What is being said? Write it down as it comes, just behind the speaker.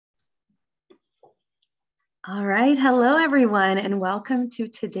All right, hello everyone, and welcome to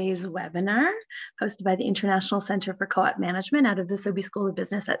today's webinar hosted by the International Center for Co-op Management out of the Sobey School of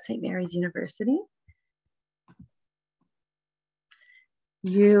Business at St. Mary's University.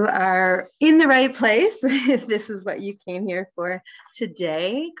 You are in the right place if this is what you came here for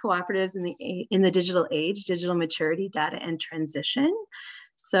today. Cooperatives in the digital age, digital maturity, data, and transition.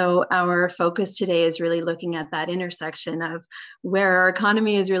 So our focus today is really looking at that intersection of where our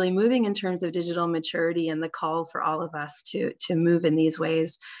economy is really moving in terms of digital maturity and the call for all of us to move in these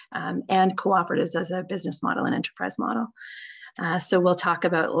ways, and cooperatives as a business model and enterprise model. So we'll talk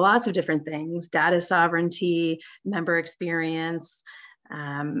about lots of different things: data sovereignty, member experience,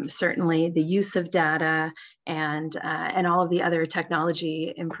 certainly the use of data, and all of the other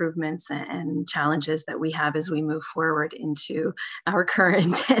technology improvements and challenges that we have as we move forward into our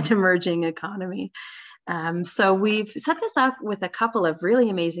current and emerging economy. So we've set this up with a couple of really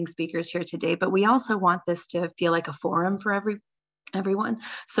amazing speakers here today, but we also want this to feel like a forum for everyone.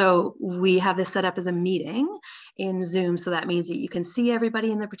 So we have this set up as a meeting in Zoom. So that means that you can see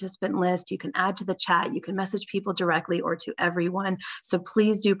everybody in the participant list, you can add to the chat, you can message people directly or to everyone. So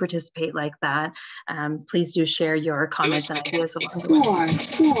please do participate like that. Please do share your comments and ideas along the way.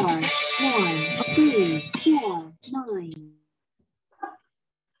 4, 1, 2, 4, 9.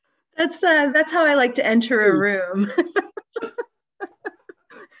 That's how I like to enter a room.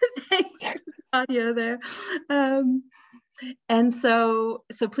 Thanks for the audio there. And so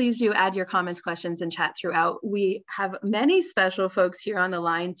please do add your comments, questions, and chat throughout. We have many special folks here on the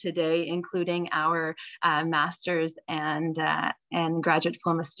line today, including our master's and graduate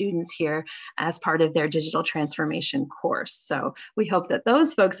diploma students here as part of their digital transformation course. So we hope that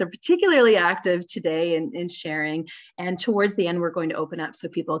those folks are particularly active today in sharing. And towards the end, we're going to open up so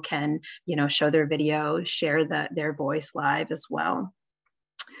people can, show their video, share their voice live as well.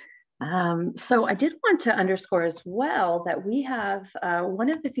 So I did want to underscore as well that we have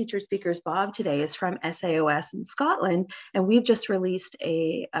one of the featured speakers, Bob, today is from SAOS in Scotland, and we've just released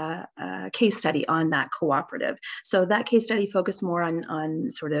a case study on that cooperative. So that case study focused more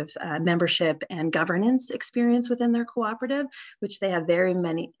on sort of membership and governance experience within their cooperative, which they have very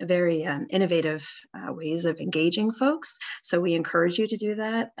innovative ways of engaging folks. So we encourage you to do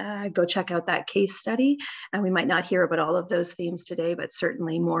that. Go check out that case study. And we might not hear about all of those themes today, but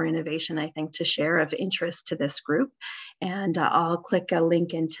certainly more innovation, I think, to share of interest to this group. And I'll click a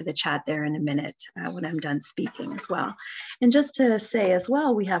link into the chat there in a minute when I'm done speaking as well. And just to say as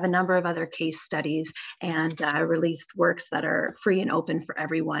well, we have a number of other case studies and released works that are free and open for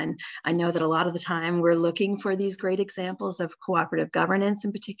everyone. I know that a lot of the time we're looking for these great examples of cooperative governance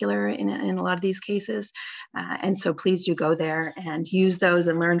in particular in a lot of these cases. And so please do go there and use those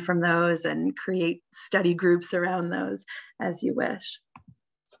and learn from those and create study groups around those as you wish.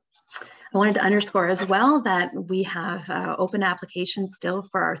 I wanted to underscore as well that we have open applications still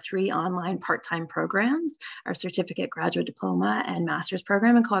for our 3 online part-time programs, our certificate, graduate diploma, and master's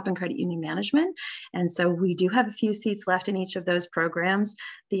program in co-op and credit union management. And so we do have a few seats left in each of those programs.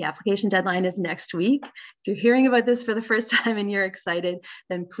 The application deadline is next week. If you're hearing about this for the first time and you're excited,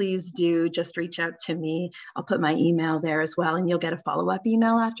 then please do just reach out to me. I'll put my email there as well, and you'll get a follow-up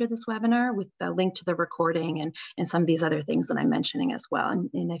email after this webinar with the link to the recording and some of these other things that I'm mentioning as well.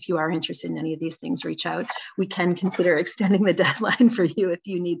 And if you are interested in any of these things, reach out. We can consider extending the deadline for you if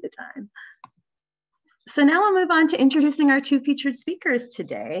you need the time. So now I'll move on to introducing our 2 featured speakers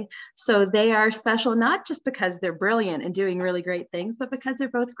today. So they are special not just because they're brilliant and doing really great things, but because they're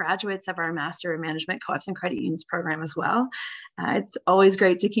both graduates of our Master in Management Co-ops and Credit Unions program as well. It's always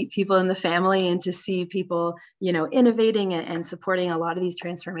great to keep people in the family and to see people, innovating and supporting a lot of these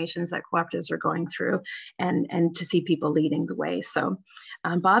transformations that cooperatives are going through, and to see people leading the way. So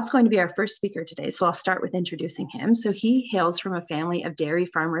Bob's going to be our first speaker today. So I'll start with introducing him. So he hails from a family of dairy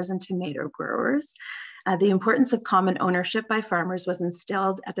farmers and tomato growers. The importance of common ownership by farmers was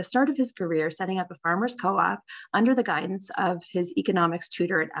instilled at the start of his career, setting up a farmers co-op under the guidance of his economics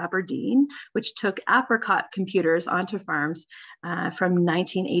tutor at Aberdeen, which took apricot computers onto farms from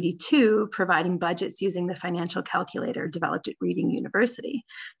 1982, providing budgets using the financial calculator developed at Reading University.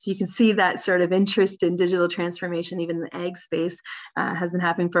 So you can see that sort of interest in digital transformation, even in the ag space, has been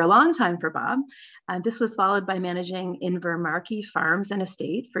happening for a long time for Bob. This was followed by managing Invermarkie Farms and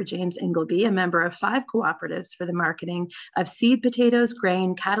Estate for James Ingleby, a member of 5 cooperatives for the marketing of seed potatoes,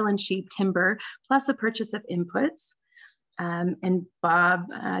 grain, cattle and sheep, timber, plus a purchase of inputs. And Bob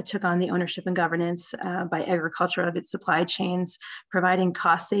took on the ownership and governance by agriculture of its supply chains, providing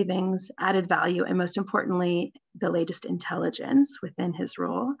cost savings, added value, and most importantly, the latest intelligence within his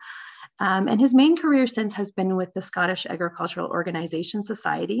role. And his main career since has been with the Scottish Agricultural Organisation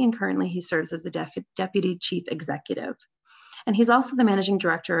Society, and currently he serves as a Deputy Chief Executive. And he's also the managing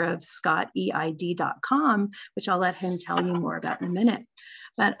director of ScottEID.com, which I'll let him tell you more about in a minute.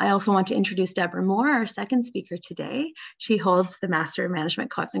 But I also want to introduce Deborah Moore, our second speaker today. She holds the Master of Management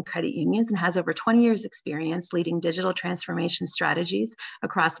Co-ops and Credit Unions and has over 20 years experience leading digital transformation strategies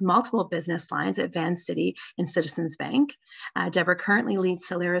across multiple business lines at Van City and Citizens Bank. Deborah currently leads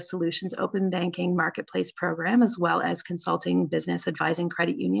Celero Solutions open banking marketplace program, as well as consulting business advising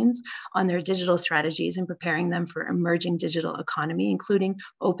credit unions on their digital strategies and preparing them for emerging digital economy, including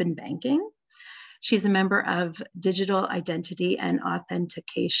open banking. She's a member of Digital Identity and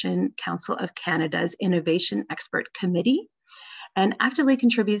Authentication Council of Canada's Innovation Expert Committee, and actively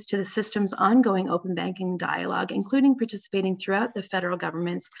contributes to the system's ongoing open banking dialogue, including participating throughout the federal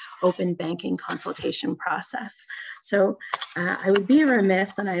government's open banking consultation process. So I would be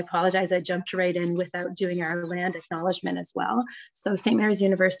remiss, and I apologize, I jumped right in without doing our land acknowledgement as well. So St. Mary's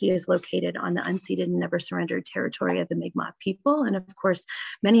University is located on the unceded and never surrendered territory of the Mi'kmaq people. And of course,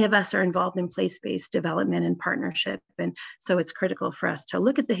 many of us are involved in place-based development and partnership. And so it's critical for us to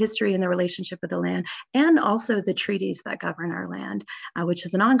look at the history and the relationship of the land, and also the treaties that govern our land, which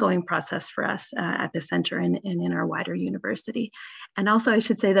is an ongoing process for us at the center and in our wider university. And also I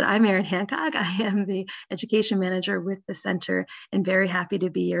should say that I'm Erin Hancock. I am the education manager with the center and very happy to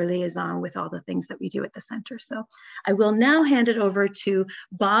be your liaison with all the things that we do at the center. So I will now hand it over to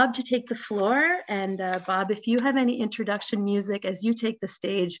Bob to take the floor. And Bob, if you have any introduction music as you take the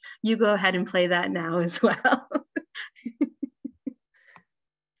stage, you go ahead and play that now as well.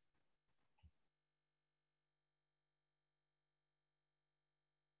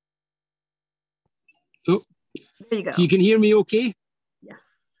 Oh, there you go. So you can hear me okay? Yes.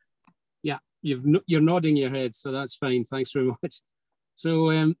 Yeah, you're nodding your head, so that's fine. Thanks very much.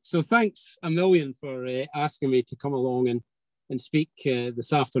 So, so thanks a million for asking me to come along and speak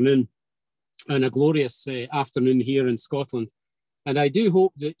this afternoon, and a glorious afternoon here in Scotland. And I do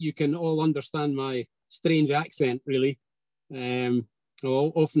hope that you can all understand my strange accent, really. I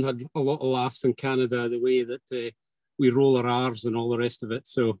often had a lot of laughs in Canada, the way that we roll our R's and all the rest of it.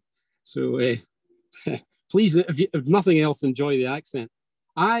 So please, if nothing else, enjoy the accent.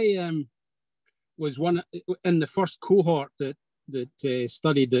 I was one in the first cohort that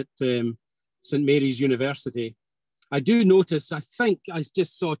studied at St. Mary's University. I do notice, I think I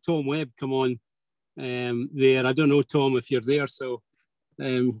just saw Tom Webb come on there. I don't know, Tom, if you're there. So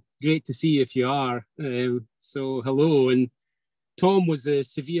great to see you if you are. So hello. And Tom was a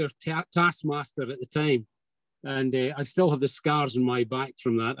severe taskmaster at the time. And I still have the scars on my back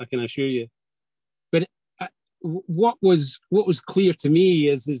from that, I can assure you. But what was clear to me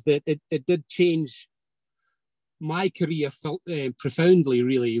is that it did change my career profoundly,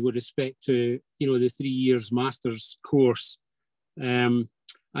 really, with respect to, the 3 years master's course. And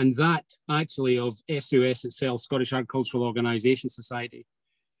that actually of SOS itself, Scottish Agricultural Organisation Society.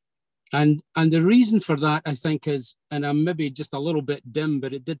 And the reason for that, I think, is, and I'm maybe just a little bit dim,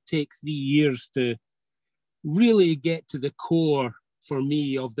 but it did take 3 years to really get to the core for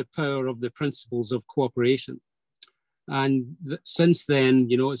me of the power of the principles of cooperation. And since then,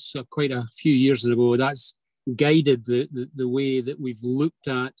 it's quite a few years ago, that's guided the way that we've looked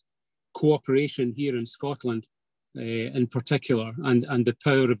at cooperation here in Scotland in particular, and the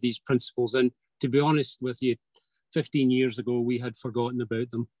power of these principles. And to be honest with you, 15 years ago, we had forgotten about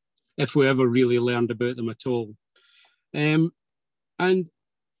them, if we ever really learned about them at all. And, I'm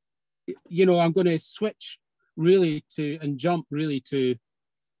going to switch really and jump really to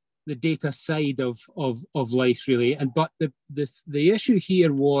the data side of life, really. But the issue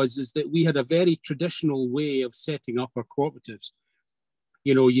here is that we had a very traditional way of setting up our cooperatives.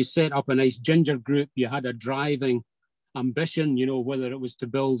 You set up a nice ginger group, you had a driving ambition, whether it was to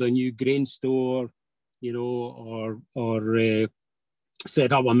build a new grain store, or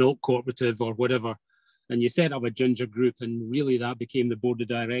set up a milk cooperative or whatever. And you set up a ginger group, and really that became the board of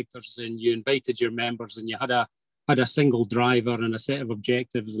directors, and you invited your members, and you had a single driver and a set of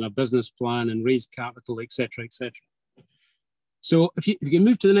objectives and a business plan and raised capital, etc., etc. So if you can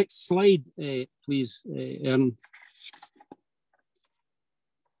move to the next slide, please, Erin.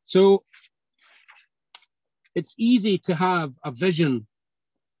 So it's easy to have a vision,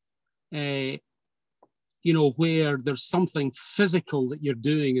 where there's something physical that you're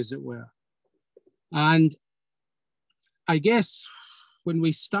doing, as it were. And I guess when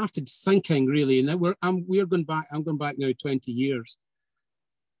we started thinking, really, and I'm going back now 20 years,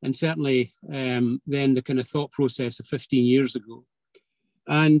 and certainly then the kind of thought process of 15 years ago.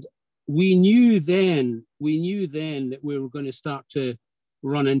 And we knew then that we were going to start to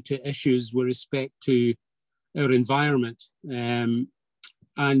run into issues with respect to our environment. And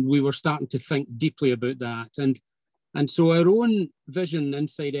we were starting to think deeply about that. And so our own vision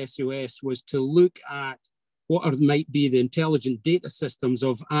inside SOS was to look at what might be the intelligent data systems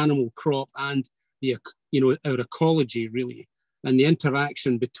of animal, crop, and our ecology, really, and the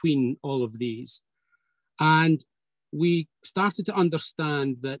interaction between all of these. And we started to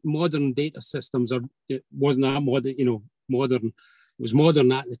understand that modern data systems it wasn't that modern, modern. It was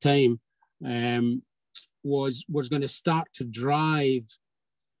modern at the time. Was going to start to drive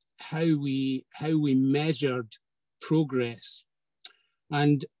how we measured progress.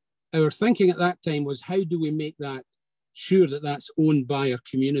 And our thinking at that time was, how do we make that sure that that's owned by our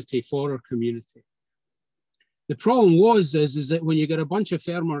community, for our community? The problem is that when you get a bunch of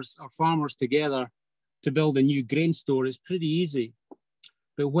farmers together to build a new grain store, it's pretty easy.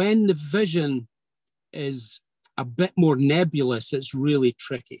 But when the vision is a bit more nebulous, it's really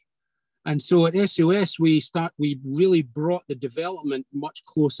tricky. And so at SOS, we really brought the development much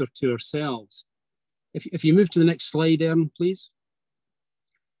closer to ourselves. If you move to the next slide, Erin, please.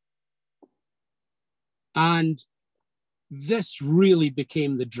 And this really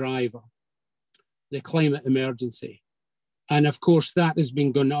became the driver, the climate emergency. And of course, that has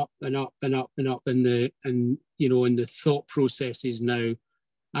been going up and up and up and up in the thought processes now.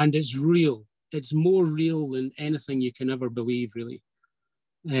 And it's real. It's more real than anything you can ever believe, really.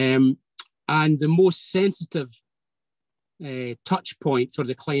 And the most sensitive touch point for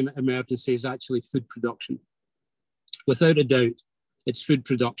the climate emergency is actually food production. Without a doubt, it's food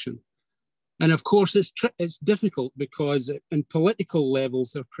production. And of course, it's difficult because in political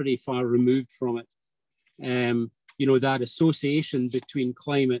levels, they're pretty far removed from it. That association between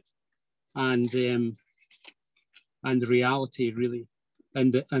climate and reality, really,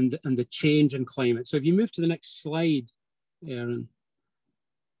 and the change in climate. So if you move to the next slide, Erin.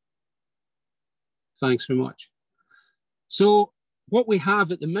 Thanks very much. So what we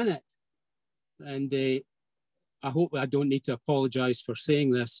have at the minute, and I hope I don't need to apologize for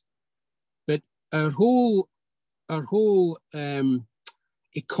saying this, but our whole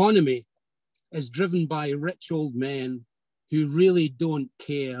economy is driven by rich old men who really don't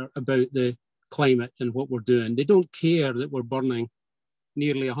care about the climate and what we're doing. They don't care that we're burning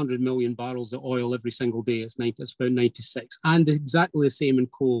nearly 100 million barrels of oil every single day. It's about 96, and exactly the same in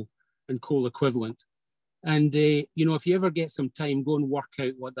coal and coal equivalent. And if you ever get some time, go and work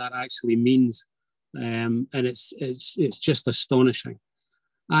out what that actually means. And it's just astonishing.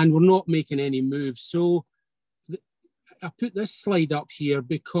 And we're not making any moves. So I put this slide up here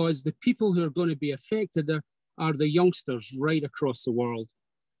because the people who are going to be affected are the youngsters right across the world.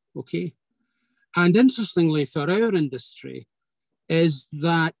 Okay. And interestingly for our industry is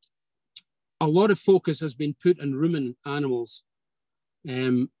that a lot of focus has been put on ruminant animals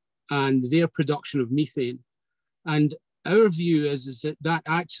and their production of methane. And our view is that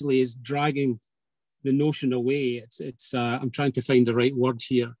actually is dragging the notion away. I'm trying to find the right word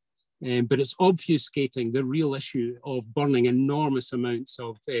here, but it's obfuscating the real issue of burning enormous amounts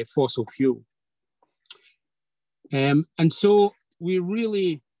of fossil fuel. And so we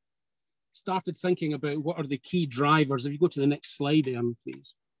really started thinking about what are the key drivers. If you go to the next slide, Erin,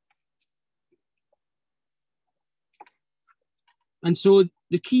 please. And so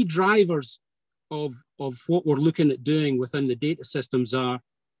the key drivers of what we're looking at doing within the data systems are,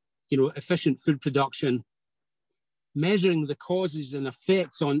 efficient food production, measuring the causes and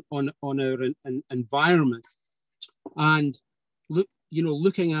effects on our environment, and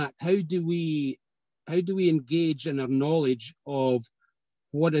looking at how do we engage in our knowledge of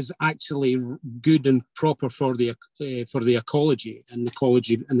what is actually good and proper for the ecology and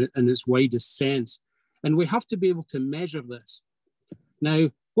ecology in its widest sense. And we have to be able to measure this.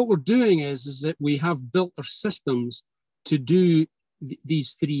 Now, what we're doing is that we have built our systems to do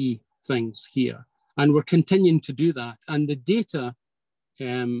these three things here, and we're continuing to do that. And the data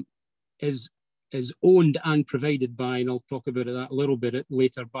is owned and provided by, and I'll talk about that a little bit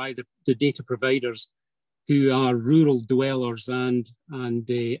later, by the data providers who are rural dwellers and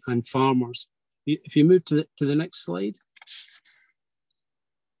farmers. If you move to the next slide.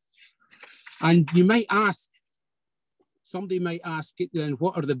 And you might ask, somebody might ask, then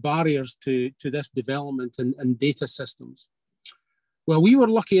what are the barriers to this development in data systems? Well, we were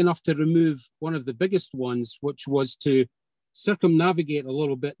lucky enough to remove one of the biggest ones, which was to circumnavigate a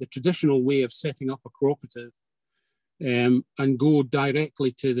little bit the traditional way of setting up a cooperative and go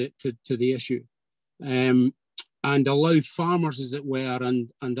directly to the issue and allow farmers, as it were,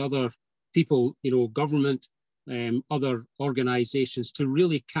 and other people, government, other organizations to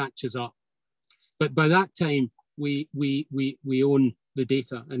really catch us up. But by that time, we own the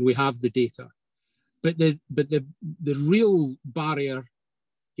data, and we have the data. But the real barrier,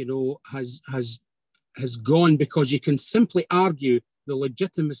 you know, has gone, because you can simply argue the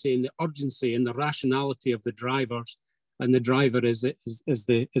legitimacy and the urgency and the rationality of the drivers, and the driver is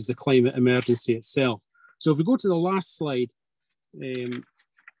the climate emergency itself. So if we go to the last slide,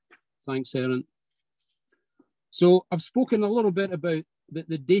 thanks, Erin. So I've spoken a little bit about that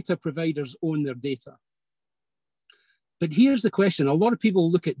the data providers own their data. But here's the question. A lot of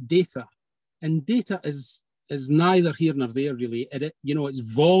people look at data, and data is neither here nor there, really. You know, it's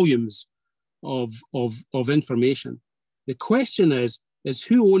volumes of information. The question is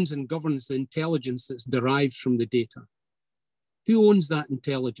who owns and governs the intelligence that's derived from the data? Who owns that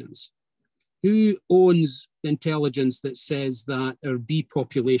intelligence? Who owns the intelligence that says that our bee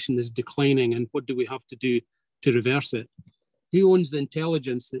population is declining, and what do we have to do to reverse it? Who owns the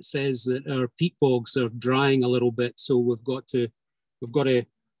intelligence that says that our peat bogs are drying a little bit, so we've got to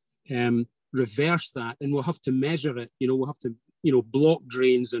reverse that, and we'll have to measure it. You know, we'll have to, you know, block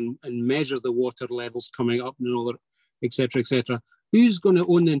drains and measure the water levels coming up and all that, et cetera, et cetera. Who's going to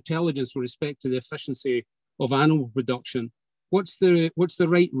own the intelligence with respect to the efficiency of animal production? What's the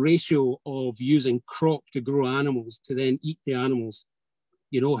right ratio of using crop to grow animals to then eat the animals?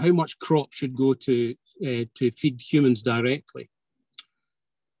 You know, how much crop should go to feed humans directly?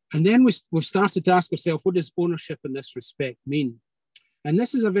 And then we've started to ask ourselves, what does ownership in this respect mean? And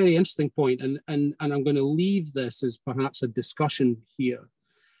this is a very interesting point, and I'm going to leave this as perhaps a discussion here.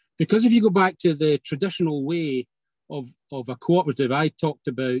 Because if you go back to the traditional way of a cooperative, I talked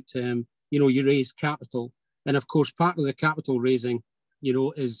about, you know, you raise capital. And of course, part of the capital raising, you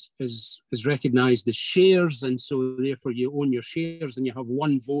know, is recognized as shares. And so therefore you own your shares and you have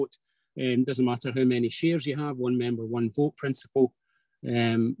one vote. Doesn't matter how many shares you have, one member, one vote principle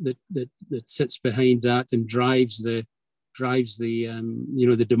that sits behind that and drives the you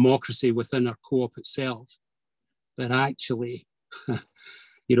know, the democracy within our co-op itself. But actually,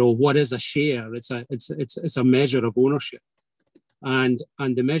 you know, what is a share? It's a measure of ownership. And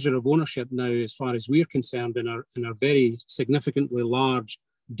the measure of ownership now, as far as we're concerned, in our very significantly large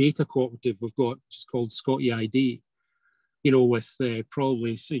data cooperative we've got, which is called Scotty ID, you know, with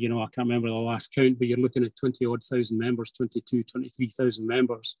probably, you know, I can't remember the last count, but you're looking at 20-odd thousand members, 23,000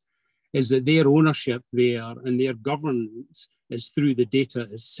 members, is that their ownership there and their governance is through the data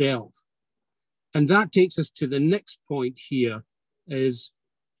itself. And that takes us to the next point here, is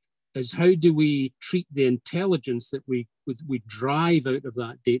how do we treat the intelligence that we drive out of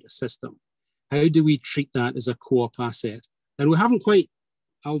that data system? How do we treat that as a co-op asset? And we haven't quite,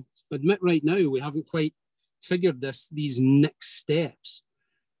 I'll admit right now, we haven't quite figured these next steps,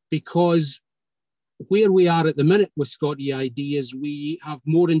 because where we are at the minute with Scotty ID is we have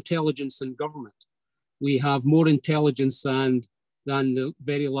more intelligence than government. We have more intelligence than the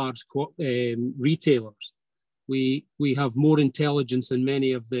very large retailers. We have more intelligence than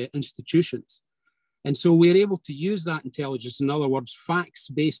many of the institutions. And so we're able to use that intelligence, in other words,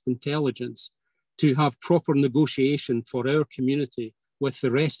 facts-based intelligence, to have proper negotiation for our community with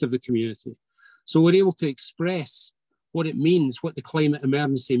the rest of the community. So we're able to express what it means, what the climate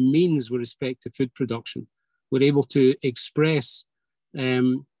emergency means with respect to food production. We're able to express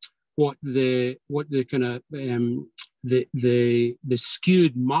what the kind of the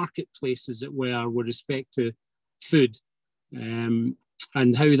skewed marketplace, as it were, with respect to food, and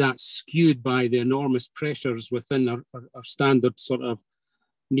how that's skewed by the enormous pressures within our standard sort of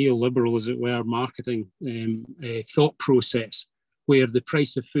neoliberal, as it were, marketing thought process, where the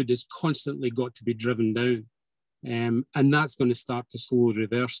price of food has constantly got to be driven down. And that's going to start to slowly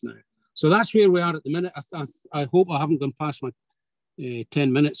reverse now. So that's where we are at the minute. I hope I haven't gone past my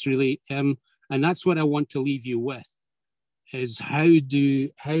 10 minutes, really. And that's what I want to leave you with, is how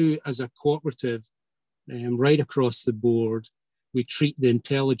as a cooperative, right across the board, we treat the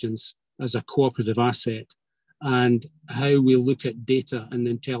intelligence as a cooperative asset, and how we look at data and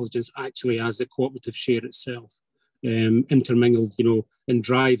the intelligence actually as the cooperative share itself, intermingled, you know, in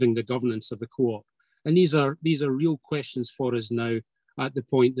driving the governance of the co-op. And these are real questions for us now at the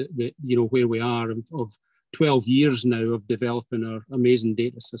point that you know, where we are of 12 years now of developing our amazing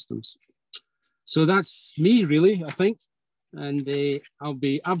data systems. So that's me, really, I think. And I'll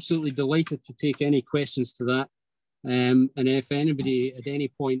be absolutely delighted to take any questions to that. And if anybody at any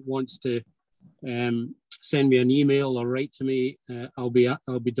point wants to send me an email or write to me, I'll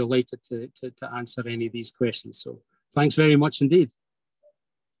be delighted to answer any of these questions. So thanks very much indeed.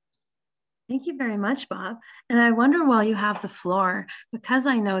 Thank you very much, Bob. And I wonder, while you have the floor, because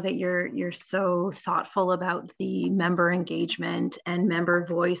I know that you're so thoughtful about the member engagement and member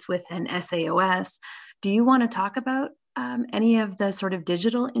voice within SAOS, do you want to talk about any of the sort of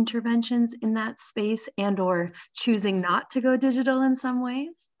digital interventions in that space and or choosing not to go digital in some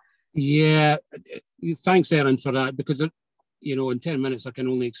ways? Yeah, thanks, Erin, for that, because, you know, in 10 minutes, I can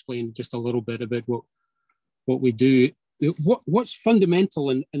only explain just a little bit about what we do. What's fundamental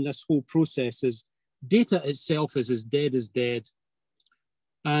in this whole process is data itself is as dead,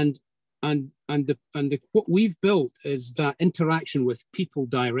 and what we've built is that interaction with people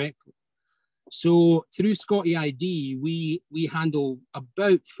directly. So through Scotty ID, we handle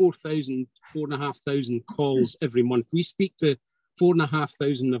about 4,500 calls every month. We speak to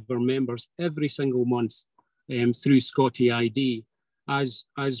 4,500 of our members every single month through Scotty ID as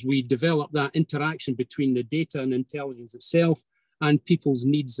we develop that interaction between the data and intelligence itself and people's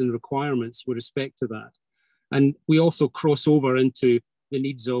needs and requirements with respect to that. And we also cross over into the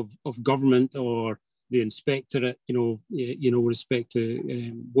needs of government or the inspectorate, with respect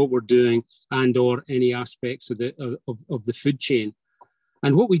to what we're doing and or any aspects of the food chain.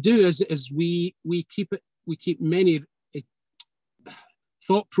 And what we do is we keep many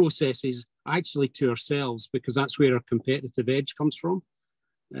thought processes actually to ourselves, because that's where our competitive edge comes from,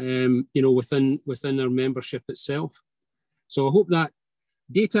 within our membership itself. So I hope that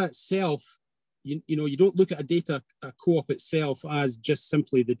data itself, you don't look at a co-op itself as just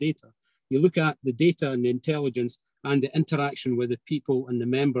simply the data. You look at the data and the intelligence and the interaction with the people and the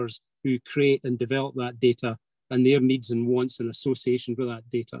members who create and develop that data and their needs and wants in association with that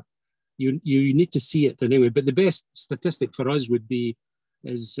data. You need to see it anyway. But the best statistic for us would be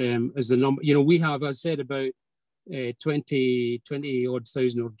is the number. We have, as I said, about 20 odd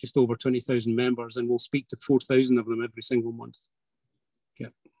thousand, or just over 20,000 members, and we'll speak to 4,000 of them every single month. Yeah.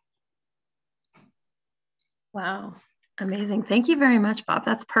 Wow. Amazing. Thank you very much, Bob.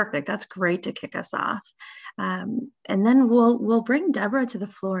 That's perfect. That's great to kick us off. And then we'll bring Deborah to the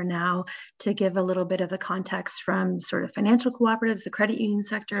floor now to give a little bit of the context from sort of financial cooperatives, the credit union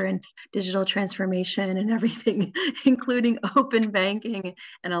sector, and digital transformation and everything, including open banking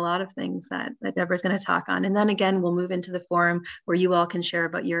and a lot of things that Deborah's going to talk on. And then again, we'll move into the forum where you all can share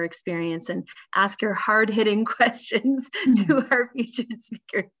about your experience and ask your hard-hitting questions to our featured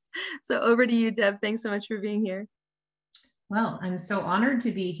speakers. So over to you, Deb. Thanks so much for being here. Well, I'm so honored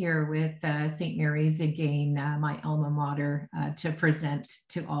to be here with St. Mary's again, my alma mater, to present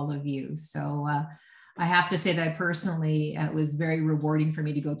to all of you. So I have to say that I personally, it was very rewarding for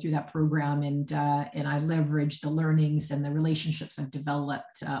me to go through that program, and I leveraged the learnings and the relationships I've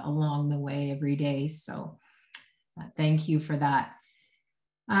developed along the way every day. So thank you for that.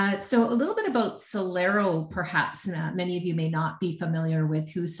 So a little bit about Celero, perhaps. Many of you may not be familiar with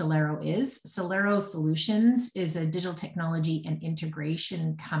who Celero is. Celero Solutions is a digital technology and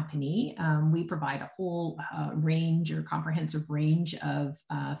integration company. We provide a whole range or comprehensive range of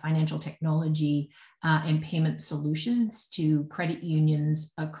financial technology and payment solutions to credit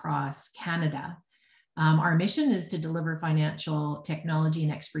unions across Canada. Our mission is to deliver financial technology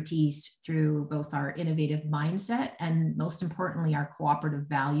and expertise through both our innovative mindset and, most importantly, our cooperative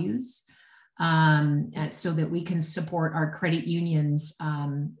values, so that we can support our credit unions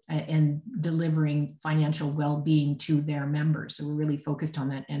in delivering financial well-being to their members. So we're really focused on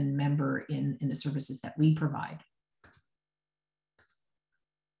that end member in the services that we provide.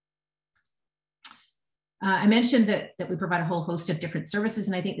 I mentioned that we provide a whole host of different services,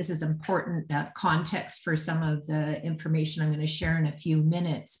 and I think this is important context for some of the information I'm going to share in a few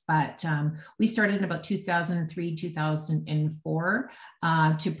minutes. But we started in about 2003, 2004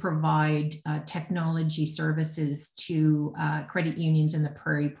 to provide technology services to credit unions in the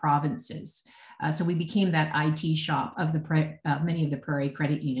Prairie provinces. So we became that IT shop of the many of the Prairie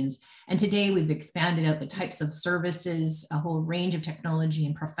credit unions. And today we've expanded out the types of services, a whole range of technology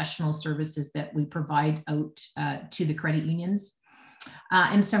and professional services that we provide out to the credit unions.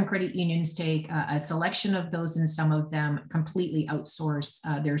 And some credit unions take a selection of those, and some of them completely outsource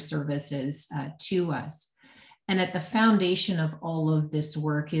their services to us. And at the foundation of all of this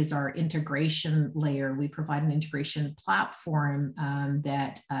work is our integration layer. We provide an integration platform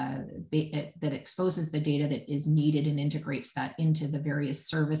that exposes the data that is needed and integrates that into the various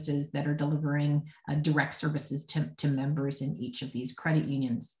services that are delivering direct services to members in each of these credit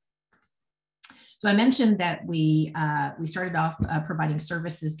unions. So I mentioned that we started off providing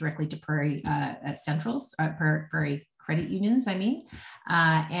services directly to Prairie Centrals, Prairie credit unions,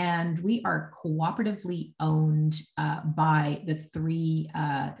 and we are cooperatively owned by the three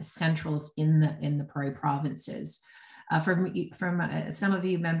centrals in the Prairie provinces. From some of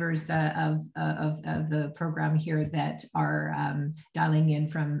you members of the program here that are dialing in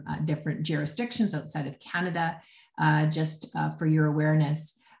from different jurisdictions outside of Canada, just for your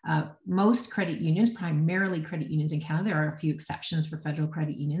awareness, Most credit unions, primarily credit unions in Canada, there are a few exceptions for federal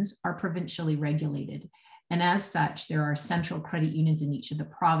credit unions, are provincially regulated. And as such, there are central credit unions in each of the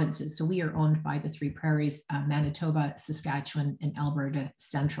provinces. So we are owned by the Three Prairies, Manitoba, Saskatchewan, and Alberta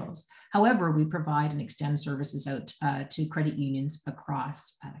Centrals. However, we provide and extend services out to credit unions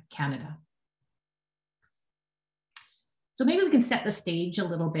across Canada. So maybe we can set the stage a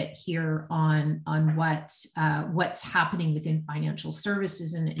little bit here on what's happening within financial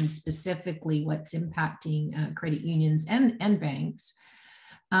services and specifically what's impacting credit unions and banks.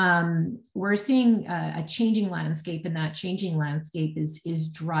 We're seeing a changing landscape, and that changing landscape is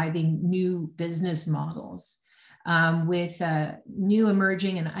driving new business models with new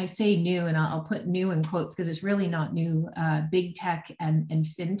emerging, and I say new, and I'll put new in quotes because it's really not new, big tech and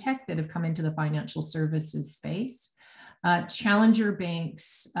fintech that have come into the financial services space. Challenger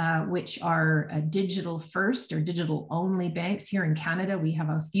banks, which are digital first or digital only banks. Here in Canada, we have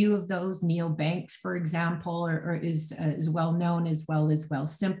a few of those. Neo Banks, for example, is well known, as well as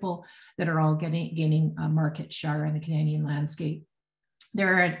Wealthsimple, that are all gaining market share in the Canadian landscape.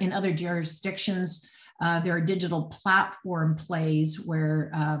 There are in other jurisdictions, there are digital platform plays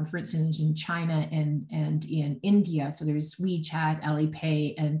where, for instance, in China and in India, so there's WeChat,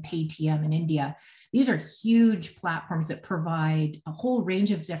 Alipay, and Paytm in India. These are huge platforms that provide a whole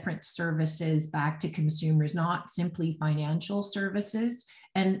range of different services back to consumers, not simply financial services.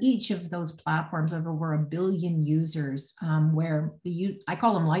 And each of those platforms have over 1 billion users, where I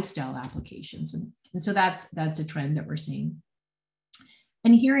call them lifestyle applications. And so that's a trend that we're seeing.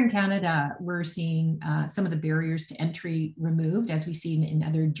 And here in Canada, we're seeing some of the barriers to entry removed, as we see in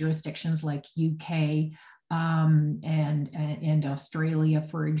other jurisdictions like UK and Australia,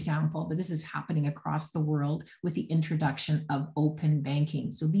 for example. But this is happening across the world with the introduction of open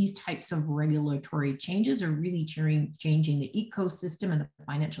banking. So these types of regulatory changes are really changing the ecosystem and the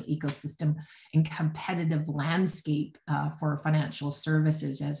financial ecosystem and competitive landscape for financial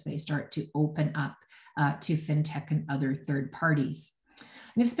services as they start to open up to fintech and other third parties.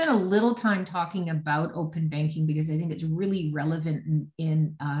 I'm going to spend a little time talking about open banking because I think it's really relevant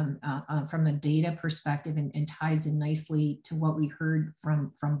from the data perspective and ties in nicely to what we heard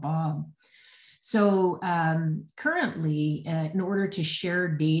from Bob. So currently, in order to share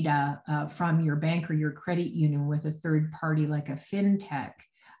data from your bank or your credit union with a third party like a fintech,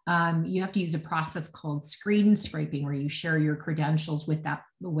 you have to use a process called screen scraping, where you share your credentials with that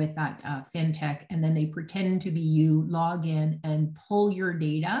fintech, and then they pretend to be you, log in and pull your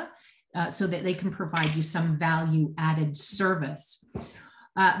data so that they can provide you some value added service.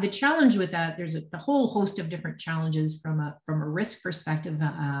 The challenge with that, there's a whole host of different challenges from a risk perspective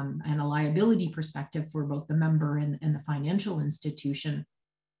and a liability perspective for both the member and the financial institution.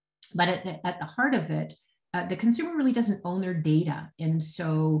 But at the heart of it, the consumer really doesn't own their data. And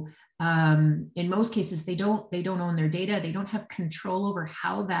so in most cases, they don't own their data. They don't have control over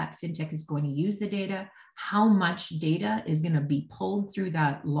how that fintech is going to use the data, how much data is going to be pulled through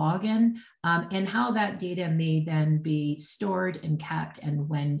that login, and how that data may then be stored and kept and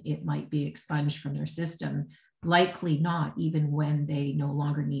when it might be expunged from their system, likely not even when they no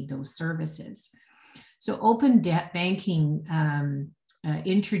longer need those services. So open banking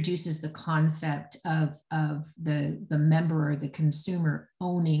introduces the concept of the member or the consumer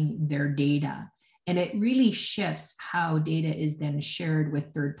owning their data. And it really shifts how data is then shared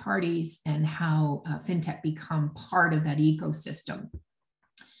with third parties and how fintech become part of that ecosystem.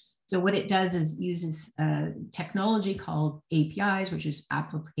 So what it does is uses technology called APIs, which is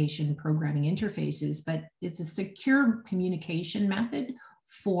application programming interfaces, but it's a secure communication method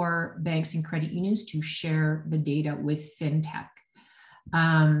for banks and credit unions to share the data with fintech.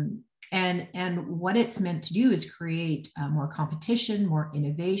 And what it's meant to do is create more competition, more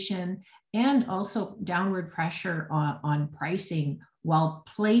innovation, and also downward pressure on pricing while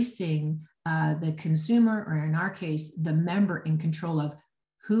placing the consumer, or in our case, the member, in control of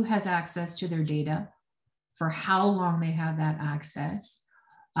who has access to their data, for how long they have that access,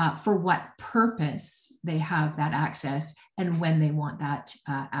 for what purpose they have that access, and when they want that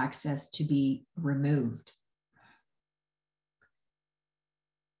access to be removed.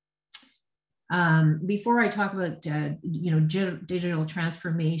 Before I talk about digital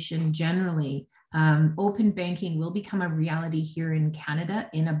transformation generally, open banking will become a reality here in Canada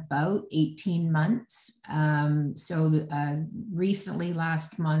in about 18 months. Recently,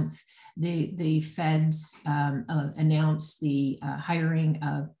 last month, the feds announced the hiring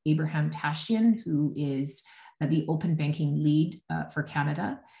of Abraham Tashian, who is the open banking lead for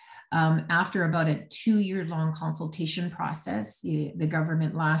Canada. After about a 2-year-long consultation process, the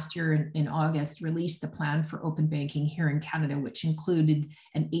government last year in August released the plan for open banking here in Canada, which included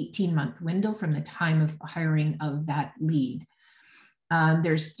an 18-month window from the time of hiring of that lead.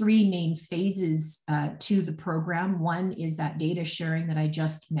 There's 3 main phases to the program. One is that data sharing that I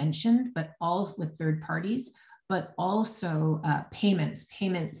just mentioned, but all with third parties, but also payments,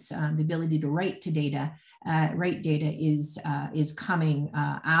 the ability to write data is coming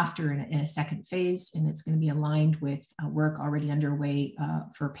after in a second phase, and it's going to be aligned with work already underway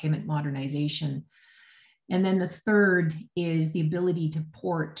for payment modernization. And then the third is the ability to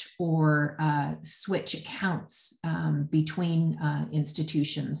port or switch accounts between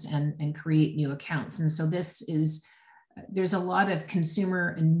institutions and create new accounts. And so there's a lot of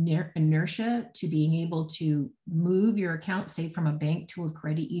consumer inertia to being able to move your account, say from a bank to a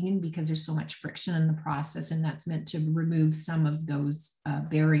credit union, because there's so much friction in the process, and that's meant to remove some of those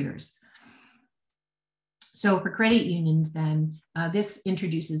barriers. So for credit unions then, this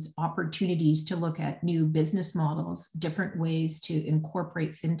introduces opportunities to look at new business models, different ways to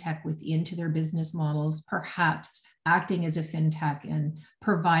incorporate fintech into their business models, perhaps acting as a fintech and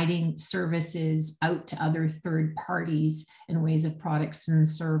providing services out to other third parties in ways of products and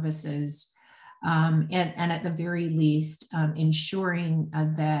services. And at the very least, ensuring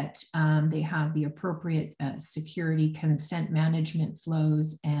that they have the appropriate security consent management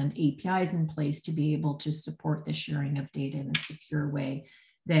flows and APIs in place to be able to support the sharing of data in a secure way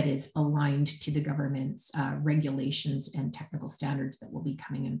that is aligned to the government's regulations and technical standards that will be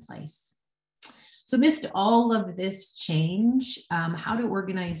coming in place. So amidst all of this change, how do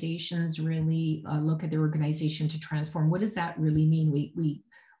organizations really look at their organization to transform? What does that really mean?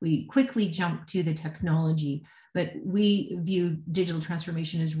 We quickly jump to the technology, but we view digital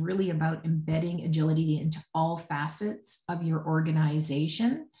transformation as really about embedding agility into all facets of your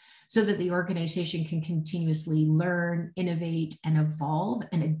organization so that the organization can continuously learn, innovate, and evolve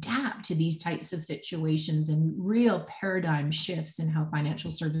and adapt to these types of situations and real paradigm shifts in how financial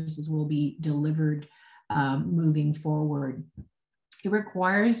services will be delivered moving forward. It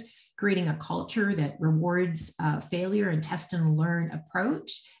requires creating a culture that rewards failure and test and learn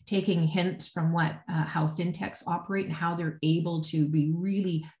approach, taking hints from how fintechs operate and how they're able to be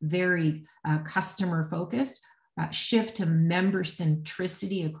really very customer focused, shift to member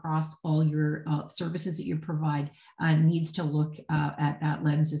centricity across all your services that you provide needs to look at that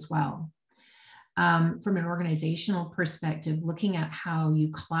lens as well. From an organizational perspective, looking at how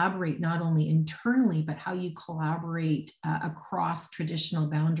you collaborate not only internally, but how you collaborate across traditional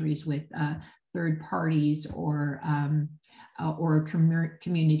boundaries with third parties or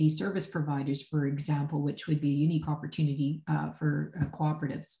community service providers, for example, which would be a unique opportunity for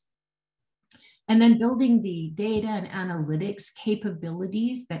cooperatives. And then building the data and analytics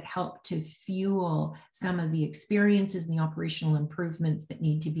capabilities that help to fuel some of the experiences and the operational improvements that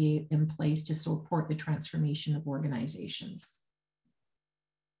need to be in place to support the transformation of organizations.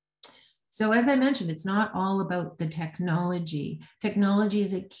 So as I mentioned, it's not all about the technology. Technology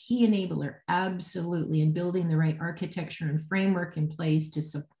is a key enabler, absolutely, in building the right architecture and framework in place to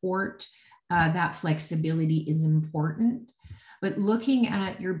support that flexibility is important. But looking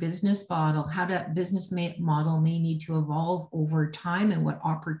at your business model, how that business model may need to evolve over time and what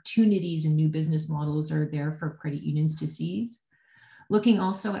opportunities and new business models are there for credit unions to seize. Looking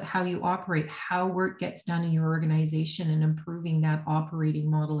also at how you operate, how work gets done in your organization and improving that operating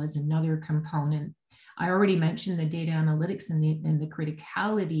model is another component. I already mentioned the data analytics and the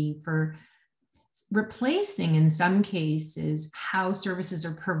criticality for replacing, in some cases, how services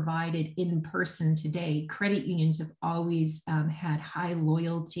are provided in person today. Credit unions have always had high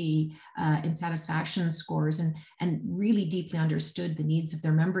loyalty and satisfaction scores and really deeply understood the needs of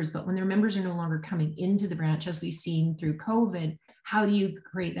their members. But when their members are no longer coming into the branch, as we've seen through COVID, how do you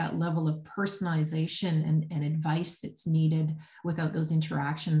create that level of personalization and advice that's needed without those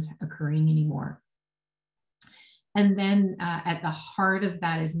interactions occurring anymore? And then at the heart of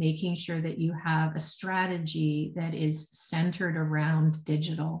that is making sure that you have a strategy that is centered around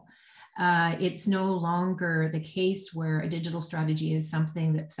digital. It's no longer the case where a digital strategy is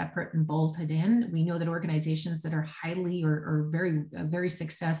something that's separate and bolted in. We know that organizations that are highly or very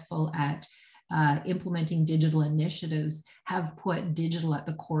successful at implementing digital initiatives have put digital at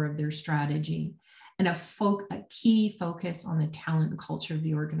the core of their strategy. And a key focus on the talent and culture of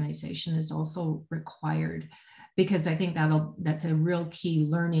the organization is also required, because I think that's a real key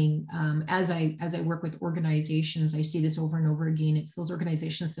learning. As I work with organizations, I see this over and over again. It's those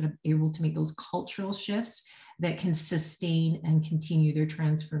organizations that are able to make those cultural shifts that can sustain and continue their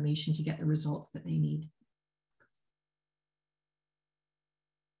transformation to get the results that they need.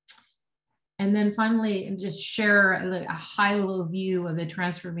 And then finally, and just share a high-level view of the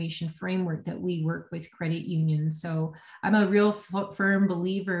transformation framework that we work with credit unions. So I'm a real firm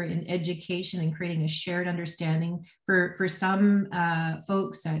believer in education and creating a shared understanding. For some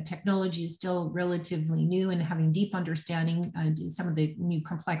folks, technology is still relatively new, and having deep understanding, some of the new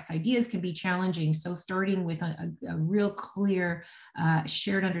complex ideas can be challenging. So starting with a real clear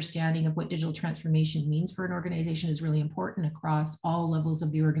shared understanding of what digital transformation means for an organization is really important across all levels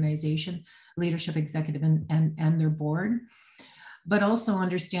of the organization, leadership, executive, and their board, but also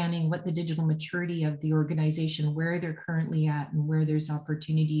understanding what the digital maturity of the organization, where they're currently at, and where there's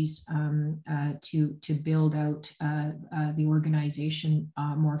opportunities to build out the organization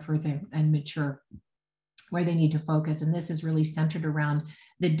more further and mature, where they need to focus. And this is really centered around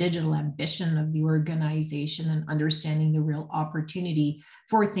the digital ambition of the organization and understanding the real opportunity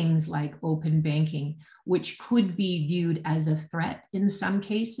for things like open banking, which could be viewed as a threat in some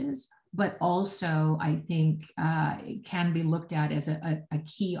cases, but also I think it can be looked at as a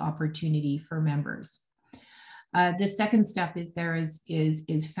key opportunity for members. The second step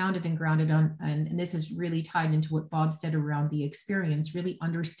is founded and grounded on, and this is really tied into what Bob said around the experience, really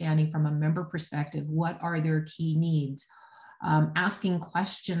understanding from a member perspective, what are their key needs? Asking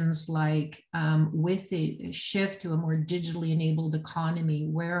questions like, with the shift to a more digitally enabled economy,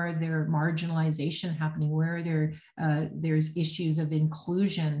 where are there marginalization happening? Where are there's issues of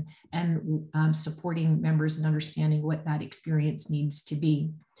inclusion, and supporting members and understanding what that experience needs to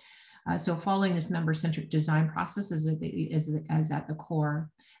be. So following this member-centric design process is at the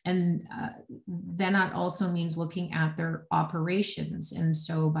core. And then that also means looking at their operations. And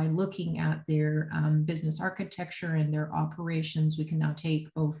so by looking at their business architecture and their operations, we can now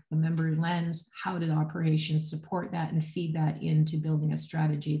take both the member lens, how do the operations support that, and feed that into building a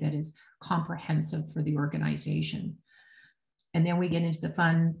strategy that is comprehensive for the organization. And then we get into the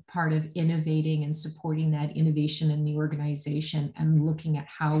fun part of innovating and supporting that innovation in the organization and looking at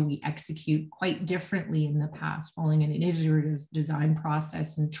how we execute quite differently in the past, following an iterative design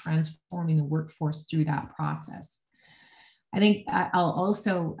process and transforming the workforce through that process. I think I'll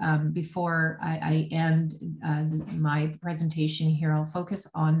also, before I end my presentation here, I'll focus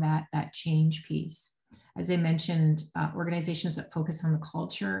on that change piece. As I mentioned, organizations that focus on the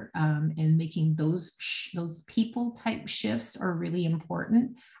culture and making those people type shifts are really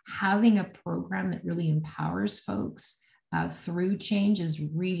important. Having a program that really empowers folks through change is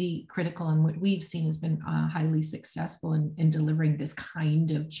really critical, and what we've seen has been highly successful in delivering this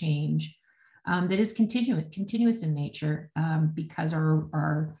kind of change that is continuous in nature, because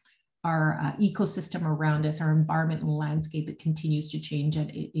our ecosystem around us, our environmental landscape, it continues to change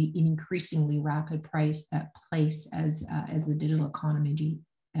at an increasingly rapid pace as the digital economy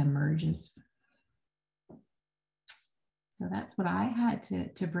emerges. So that's what I had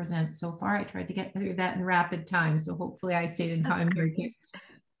to present so far. I tried to get through that in rapid time, so hopefully I stayed in time here.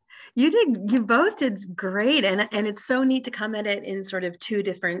 You both did great. And it's so neat to come at it in sort of two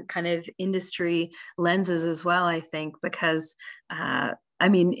different kind of industry lenses as well, I think, because I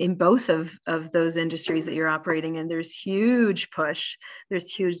mean, in both of those industries that you're operating in, there's huge push.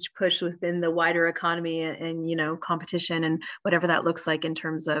 There's huge push within the wider economy and you know, competition and whatever that looks like in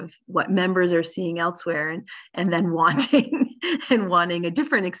terms of what members are seeing elsewhere, and then wanting a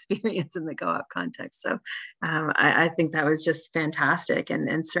different experience in the co-op context. So I think that was just fantastic,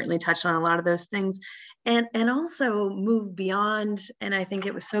 and certainly touched on a lot of those things. And also move beyond, and I think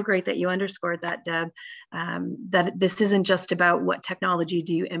it was so great that you underscored that, Deb, that this isn't just about what technology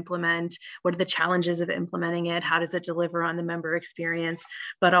do you implement, what are the challenges of implementing it, how does it deliver on the member experience,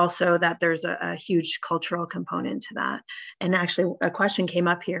 but also that there's a huge cultural component to that. And actually a question came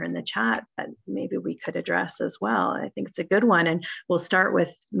up here in the chat that maybe we could address as well. I think it's a good one, and we'll start with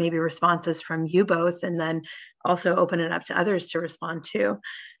maybe responses from you both, and then also open it up to others to respond to.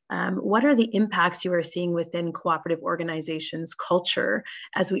 What are the impacts you are seeing within cooperative organizations' culture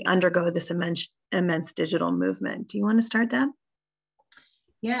as we undergo this immense digital movement? Do you want to start, Deb?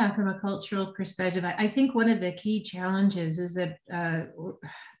 Yeah, from a cultural perspective, I think one of the key challenges is that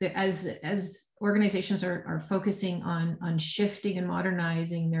as organizations are focusing on shifting and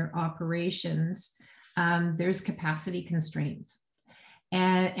modernizing their operations, there's capacity constraints.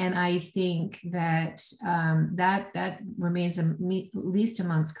 And I think that that remains, at least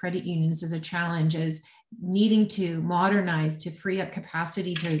amongst credit unions, as a challenge, as needing to modernize, to free up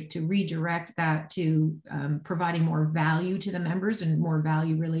capacity, to redirect that to providing more value to the members and more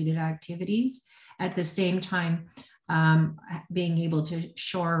value-related activities. At the same time, being able to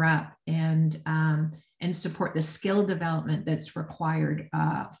shore up and support the skill development that's required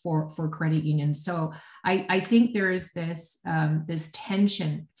for credit unions. So I think there is this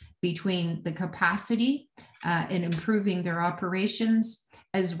tension between the capacity in improving their operations,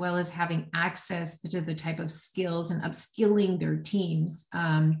 as well as having access to the type of skills and upskilling their teams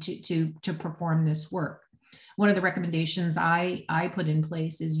to perform this work. One of the recommendations I put in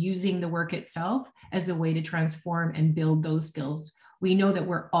place is using the work itself as a way to transform and build those skills. We know that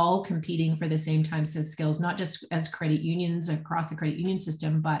we're all competing for the same types of skills, not just as credit unions across the credit union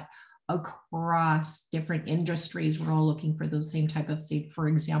system, but across different industries. We're all looking for those same type of, say, for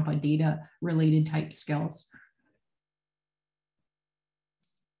example, data related type skills.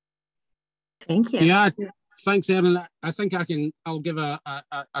 Thank you. Yeah, thanks, Erin. I think I'll give a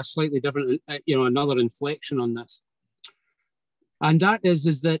slightly different, another inflection on this. And that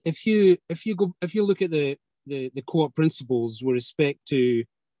is that if you look at the co-op principles with respect to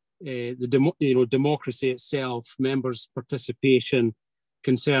democracy itself, members' participation,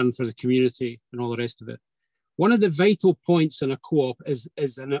 concern for the community, and all the rest of it, one of the vital points in a co-op is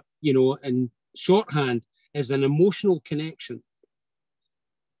in shorthand, is an emotional connection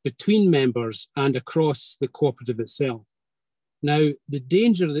between members and across the cooperative itself. Now, the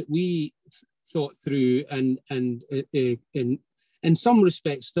danger that we thought through and in some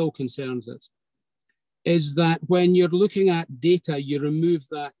respects still concerns us is that when you're looking at data, you remove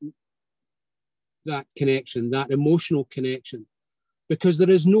that connection, that emotional connection, because there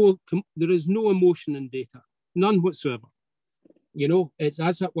is no emotion in data, none whatsoever. It's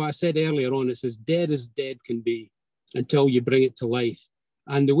as what I said earlier on, it's as dead can be until you bring it to life.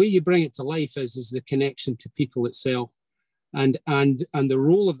 And the way you bring it to life is the connection to people itself. And the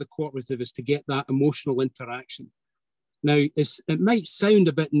role of the cooperative is to get that emotional interaction. Now, it might sound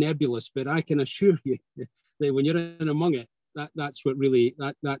a bit nebulous, but I can assure you that when you're in among it, that's what really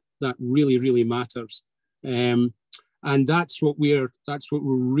really matters. And that's what we're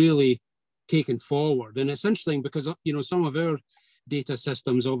really taking forward. And it's interesting because some of our data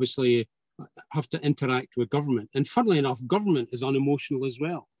systems obviously have to interact with government, and funnily enough, government is unemotional as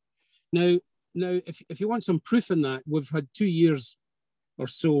well. Now, if you want some proof in that, we've had 2 years or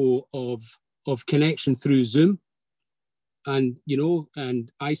so of connection through Zoom, and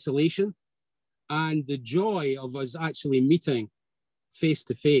isolation, and the joy of us actually meeting face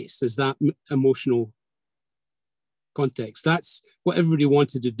to face is that emotional context. That's what everybody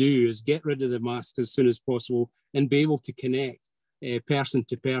wanted to do, is get rid of the masks as soon as possible and be able to connect person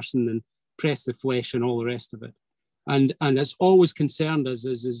to person and press the flesh and all the rest of it. And it's always concerned us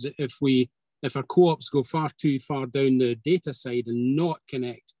is if our co-ops go far too far down the data side and not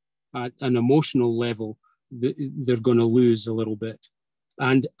connect at an emotional level, they're going to lose a little bit.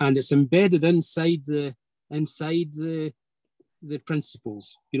 And it's embedded inside the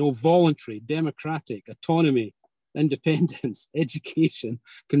principles, voluntary, democratic, autonomy, independence, education,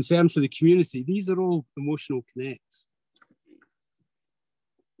 concern for the community. These are all emotional connects.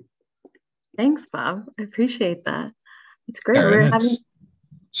 Thanks, Bob. I appreciate that. It's great. Erin,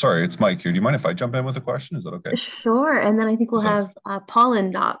 sorry, it's Mike here. Do you mind if I jump in with a question? Is that okay? Sure. And then I think we'll have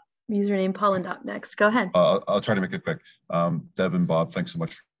Paulin username Paulin next. Go ahead. I'll try to make it quick. Deb and Bob, thanks so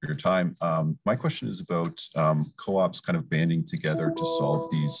much for your time. My question is about co-ops kind of banding together to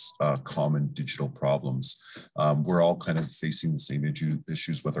solve these common digital problems. We're all kind of facing the same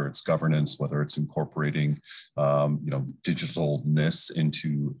issues, whether it's governance, whether it's incorporating, digitalness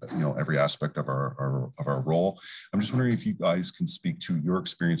into, every aspect of our role. I'm just wondering if you guys can speak to your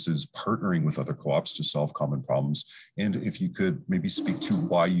experiences partnering with other co-ops to solve common problems, and if you could maybe speak to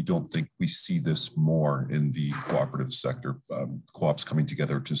why you don't think we see this more in the cooperative sector, co-ops coming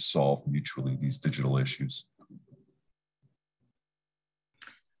together to solve mutually these digital issues.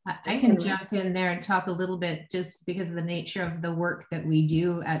 I can jump in there and talk a little bit, just because of the nature of the work that we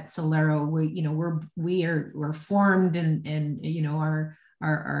do at Celero. We're formed and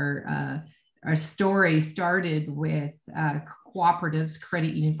our story started with cooperatives,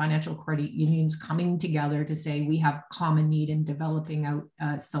 credit union, financial credit unions coming together to say we have common need in developing out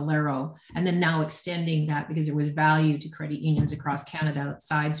Celero, and then now extending that because there was value to credit unions across Canada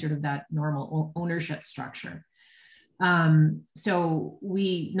outside sort of that normal ownership structure. So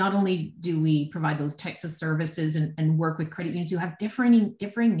we not only do we provide those types of services and work with credit unions who have differing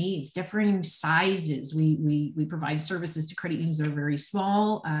needs, differing sizes. We provide services to credit unions that are very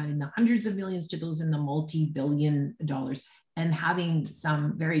small, in the hundreds of millions, to those in the multi-billion dollars, and having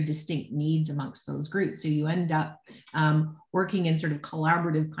some very distinct needs amongst those groups. So you end up working in sort of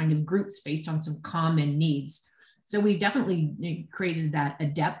collaborative kind of groups based on some common needs. So we definitely created that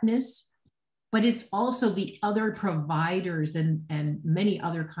adeptness. But it's also the other providers and many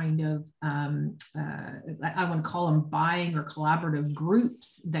other kind of, I want to call them buying or collaborative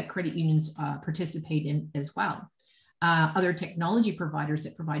groups that credit unions participate in as well. other technology providers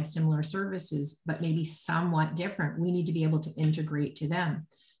that provide similar services, but maybe somewhat different. We need to be able to integrate to them.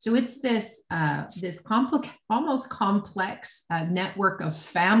 So it's this almost complex network of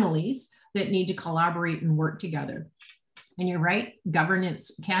families that need to collaborate and work together. And you're right,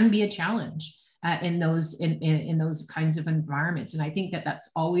 governance can be a challenge in those kinds of environments. And I think that that's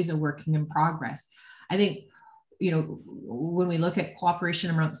always a working in progress. I think, when we look at cooperation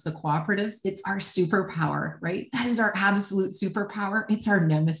amongst the cooperatives, it's our superpower, right? That is our absolute superpower. It's our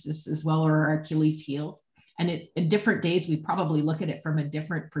nemesis as well, or our Achilles heel. And in different days, we probably look at it from a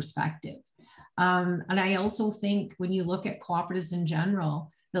different perspective. And I also think when you look at cooperatives in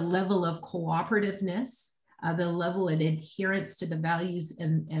general, the level of cooperativeness, the level of adherence to the values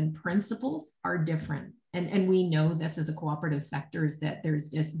and principles are different. And we know this as a cooperative sector is that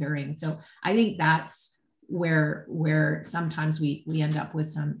there's just varying. So I think that's where sometimes we end up with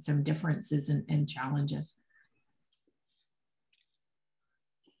some differences and challenges.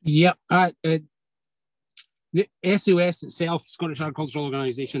 Yeah, the SOS itself, Scottish Agricultural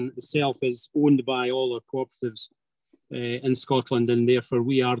Organisation itself, is owned by all our cooperatives in Scotland, and therefore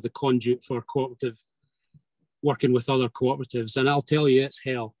we are the conduit for cooperative working with other cooperatives. And I'll tell you, it's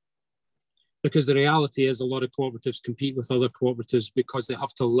hell, because the reality is a lot of cooperatives compete with other cooperatives because they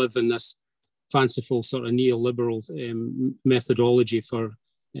have to live in this fanciful sort of neoliberal methodology for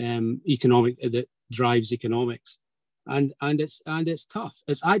economic that drives economics, and it's tough.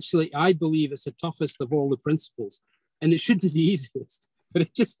 It's actually, I believe, it's the toughest of all the principles, and it should be the easiest, but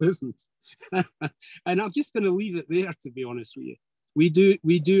it just isn't. And I'm just going to leave it there. To be honest with you, we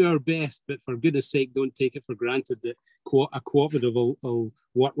do our best, but for goodness sake, don't take it for granted that a cooperative will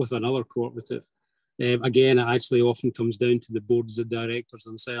work with another cooperative. Again, it actually often comes down to the boards of directors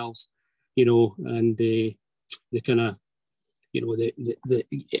themselves. And the kind of, the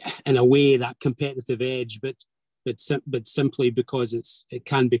in a way, that competitive edge, but simply because it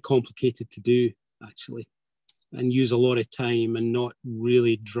can be complicated to do, actually, and use a lot of time and not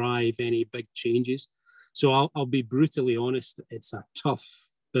really drive any big changes. So I'll be brutally honest, it's a tough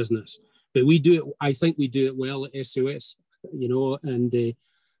business, but we do it. I think we do it well at SOS, and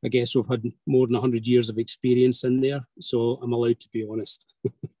I guess we've had more than 100 years of experience in there, so I'm allowed to be honest.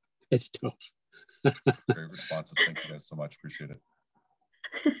 It's tough. Very responsive. Thank you guys so much. Appreciate it.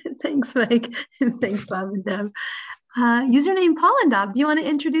 Thanks, Mike. Thanks, Bob and Deb. Username Paul and Deb, do you want to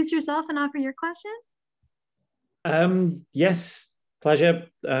introduce yourself and offer your question? Yes, pleasure.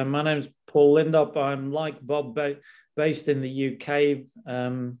 My name's Paul Lindop. I'm like Bob, based in the UK.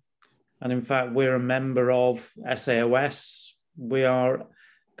 And in fact, we're a member of SAOS. We are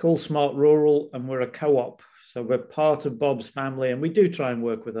Cool Smart Rural, and we're a co-op. So we're part of Bob's family, and we do try and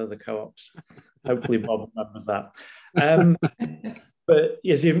work with other co-ops. Hopefully Bob remembers that. But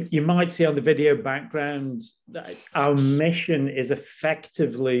as you might see on the video background, our mission is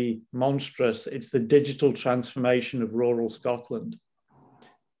effectively monstrous. It's the digital transformation of rural Scotland.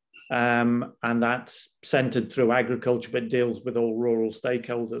 And that's centered through agriculture, but deals with all rural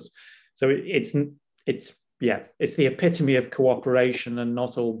stakeholders. So it's the epitome of cooperation, and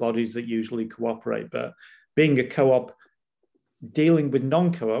not all bodies that usually cooperate, but being a co-op, dealing with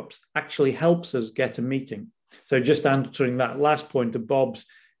non-co-ops actually helps us get a meeting. So just answering that last point of Bob's,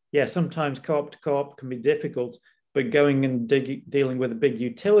 sometimes co-op to co-op can be difficult, but going and dealing with a big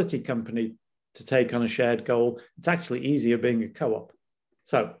utility company to take on a shared goal, it's actually easier being a co-op.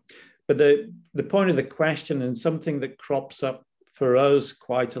 So, but the point of the question, and something that crops up for us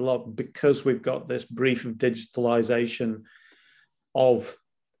quite a lot, because we've got this brief of digitalization of,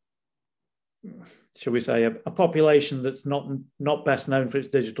 shall we say, a population that's not best known for its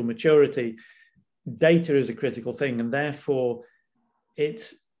digital maturity. Data is a critical thing, and therefore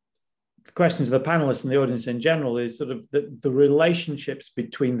it's the question to the panelists and the audience in general is sort of the relationships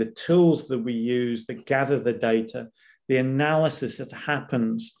between the tools that we use that gather the data, the analysis that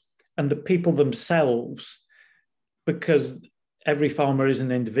happens, and the people themselves, because every farmer is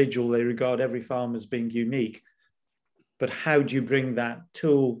an individual. They regard every farm as being unique. But how do you bring that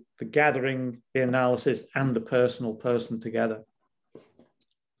tool, the gathering, the analysis, and the personal person together?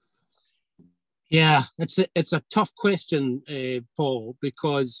 Yeah, it's a tough question, Paul,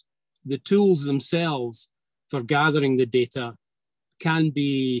 because the tools themselves for gathering the data can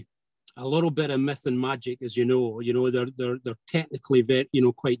be a little bit of myth and magic, as you know. They're technically very,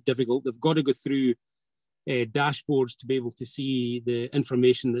 quite difficult. They've got to go through dashboards to be able to see the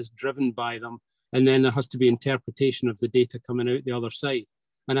information that's driven by them. And then there has to be interpretation of the data coming out the other side.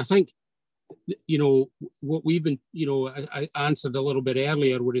 And I think, what we've been, I answered a little bit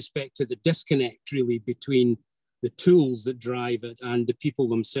earlier with respect to the disconnect really between the tools that drive it and the people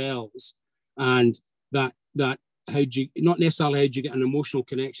themselves. And that not necessarily how do you get an emotional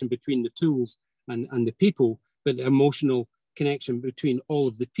connection between the tools and the people, but the emotional connection between all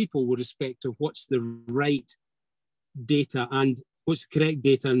of the people with respect to what's the right data and what's the correct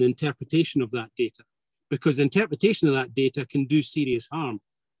data and the interpretation of that data, because the interpretation of that data can do serious harm.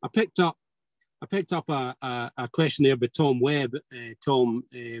 I picked up a question there by Tom Webb,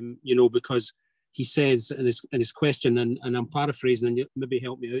 because he says in his question, and I'm paraphrasing, and you maybe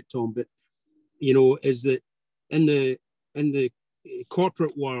help me out, Tom, but is that in the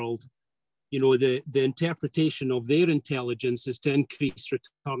corporate world, the interpretation of their intelligence is to increase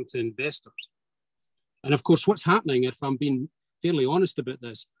return to investors. And of course, what's happening, if I'm being fairly honest about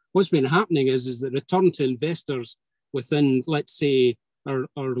this, what's been happening is that return to investors within, let's say, our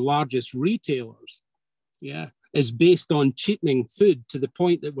largest retailers, is based on cheapening food to the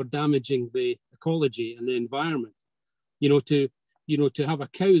point that we're damaging the ecology and the environment. To have a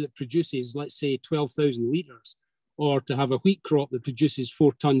cow that produces, let's say, 12,000 litres, or to have a wheat crop that produces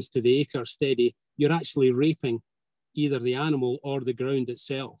 4 tons to the acre steady, you're actually raping either the animal or the ground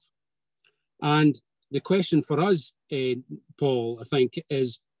itself. And the question for us, Paul, I think,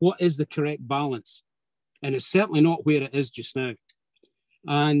 is what is the correct balance? And it's certainly not where it is just now.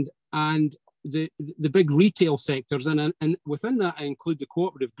 And the big retail sectors, and within that I include the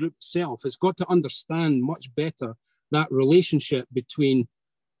cooperative group itself, has got to understand much better that relationship between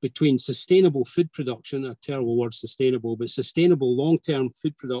sustainable food production, a terrible word, sustainable, but sustainable long-term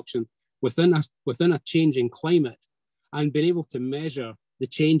food production within a changing climate, and being able to measure the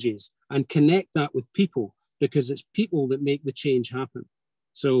changes and connect that with people, because it's people that make the change happen.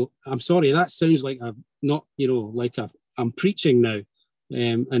 So I'm sorry, that sounds like I'm preaching now,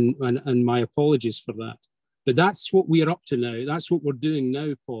 and my apologies for that. But that's what we're up to now. That's what we're doing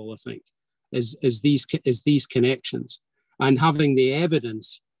now, Paul, I think, is these connections, and having the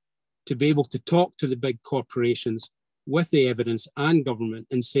evidence to be able to talk to the big corporations with the evidence and government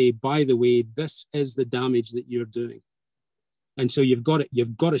and say, by the way, this is the damage that you're doing. And so you've got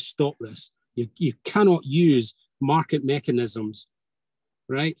to stop this. You cannot use market mechanisms,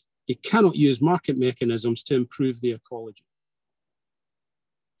 right? You cannot use market mechanisms to improve the ecology,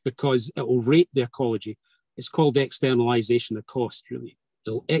 because it will rape the ecology. It's called externalization of cost, really.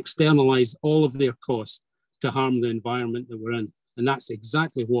 It'll externalize all of their costs to harm the environment that we're in. And that's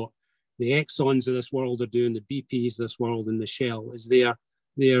exactly what the Exxons of this world are doing, the BPs of this world, and the Shell, is they're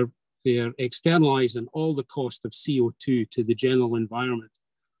externalizing all the cost of CO2 to the general environment,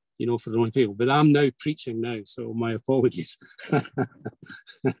 for the own people. But I'm now preaching now, so my apologies.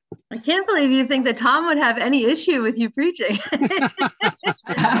 I can't believe you think that Tom would have any issue with you preaching.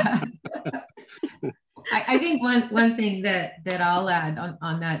 I think one thing that I'll add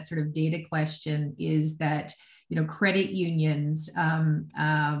on that sort of data question is that credit unions,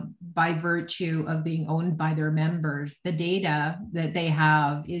 by virtue of being owned by their members, the data that they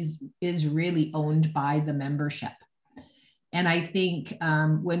have is really owned by the membership. And I think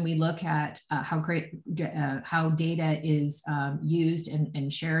when we look at how data is used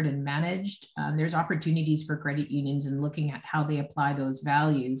and shared and managed, there's opportunities for credit unions in looking at how they apply those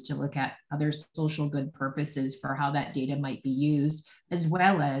values to look at other social good purposes for how that data might be used, as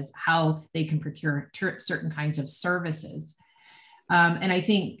well as how they can procure certain kinds of services. And I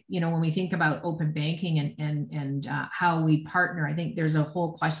think, when we think about open banking and how we partner, I think there's a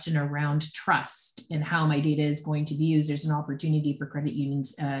whole question around trust and how my data is going to be used. There's an opportunity for credit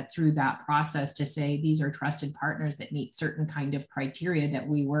unions through that process to say, these are trusted partners that meet certain kind of criteria that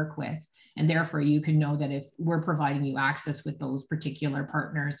we work with. And therefore you can know that if we're providing you access with those particular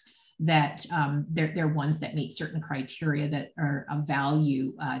partners, that they're ones that meet certain criteria that are of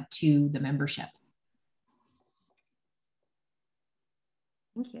value to the membership.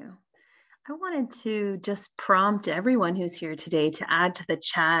 Thank you. I wanted to just prompt everyone who's here today to add to the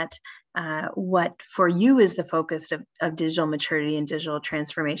chat what for you is the focus of digital maturity and digital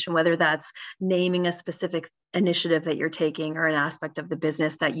transformation, whether that's naming a specific initiative that you're taking or an aspect of the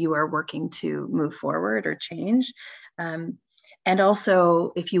business that you are working to move forward or change. And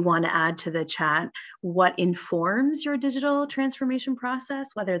also, if you want to add to the chat, what informs your digital transformation process,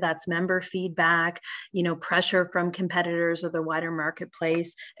 whether that's member feedback, pressure from competitors or the wider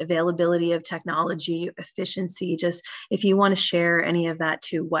marketplace, availability of technology, efficiency, just if you want to share any of that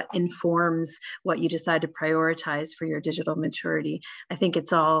too, what informs what you decide to prioritize for your digital maturity. I think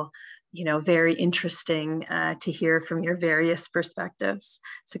it's all very interesting to hear from your various perspectives.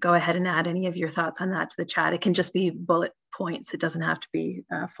 So go ahead and add any of your thoughts on that to the chat. It can just be bullet points. It doesn't have to be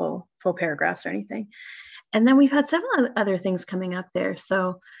full paragraphs or anything. And then we've had several other things coming up there.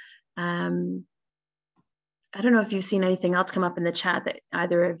 So I don't know if you've seen anything else come up in the chat that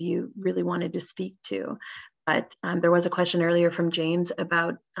either of you really wanted to speak to, But there was a question earlier from James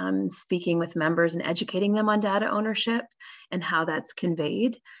about speaking with members and educating them on data ownership and how that's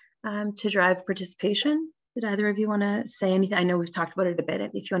conveyed to drive participation. Did either of you want to say anything? I know we've talked about it a bit.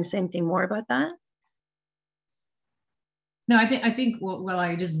 If you want to say anything more about that. No, I think what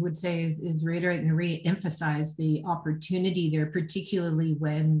I just would say is reiterate and re-emphasize the opportunity there, particularly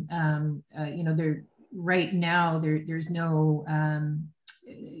when you know, right now there's no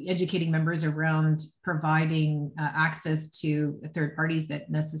educating members around providing access to third parties that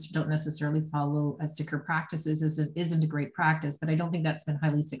don't necessarily follow secure practices isn't a great practice, but I don't think that's been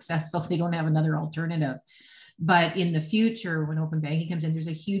highly successful. They don't have another alternative. But in the future, when open banking comes in, there's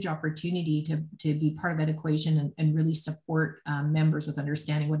a huge opportunity to be part of that equation and really support members with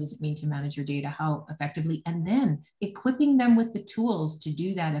understanding what does it mean to manage your data, how effectively, and then equipping them with the tools to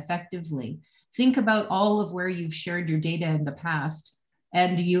do that effectively. Think about all of where you've shared your data in the past.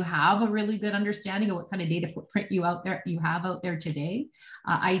 And do you have a really good understanding of what kind of data footprint you have out there today?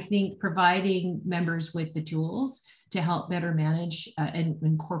 I think providing members with the tools to help better manage and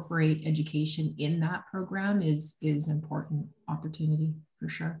incorporate education in that program is important opportunity for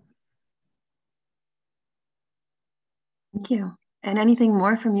sure. Thank you. And anything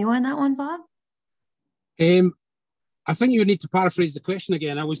more from you on that one, Bob? I think you need to paraphrase the question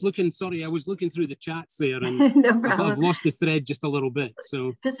again. I was looking through the chats there, and no problem. I've lost the thread just a little bit.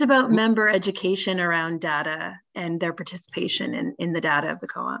 So just about member education around data and their participation in the data of the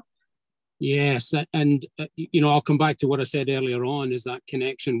co-op. Yes, and you know, I'll come back to what I said earlier on, is that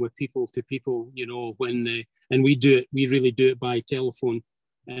connection with people to people, you know, and we really do it by telephone,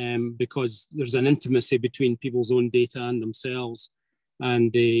 because there's an intimacy between people's own data and themselves.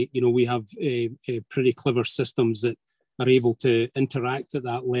 And, you know, we have pretty clever systems that are able to interact at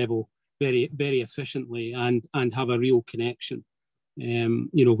that level very, very efficiently and have a real connection, you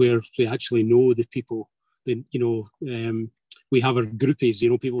know, where we actually know the people, that, you know, we have our groupies, you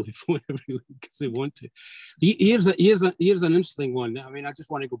know, people who phone every week because they want to. Here's an interesting one. I mean, I just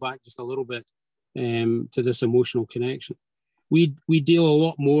want to go back just a little bit to this emotional connection. We deal a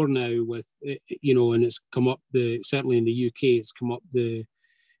lot more now with, you know, and it's come up, certainly in the UK, it's come up the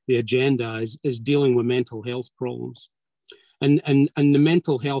agenda is dealing with mental health problems. And the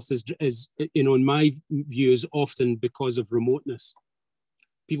mental health is, you know, in my view, is often because of remoteness.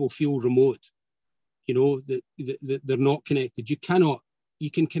 People feel remote, you know, that they're not connected. You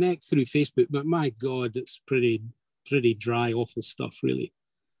can connect through Facebook, but my God, it's pretty dry, awful stuff, really.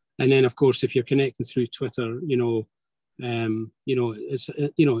 And then, of course, if you're connecting through Twitter, you know,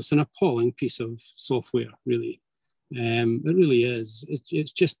 it's an appalling piece of software, really. It really is.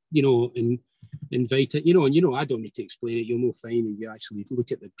 It's just, you know, invite it, you know, and you know, I don't need to explain it. You'll know fine when you actually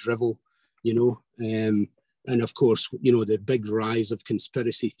look at the drivel, you know, and of course, you know, the big rise of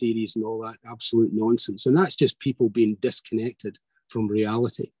conspiracy theories and all that absolute nonsense, and that's just people being disconnected from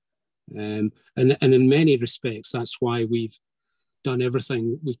reality. And in many respects, that's why we've done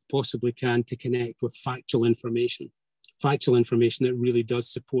everything we possibly can to connect with factual information that really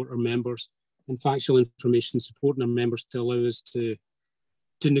does support our members, and factual information supporting our members to allow us to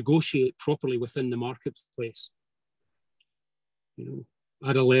negotiate properly within the marketplace, you know,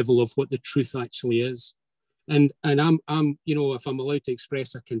 at a level of what the truth actually is. And I'm, you know, if I'm allowed to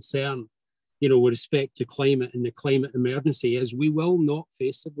express a concern, you know, with respect to climate and the climate emergency, is we will not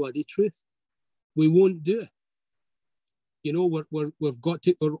face the bloody truth. We won't do it. You know,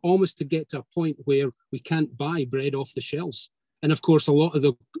 we're almost to get to a point where we can't buy bread off the shelves. And of course, a lot of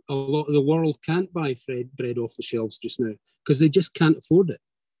the world can't buy bread off the shelves just now because they just can't afford it.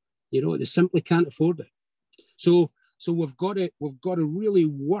 You know, they simply can't afford it. So we've got to really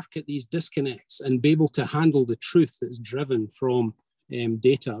work at these disconnects and be able to handle the truth that's driven from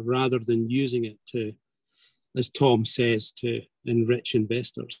data, rather than using it to, as Tom says, to enrich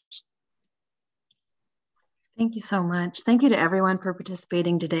investors. Thank you so much. Thank you to everyone for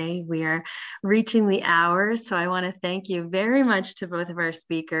participating today. We are reaching the hour, so I want to thank you very much to both of our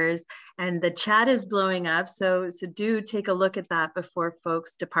speakers. And the chat is blowing up, so do take a look at that before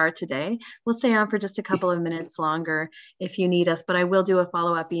folks depart today. We'll stay on for just a couple of minutes longer if you need us, but I will do a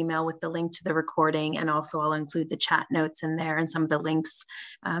follow-up email with the link to the recording, and also I'll include the chat notes in there and some of the links,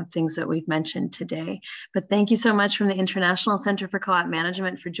 things that we've mentioned today. But thank you so much from the International Center for Co-op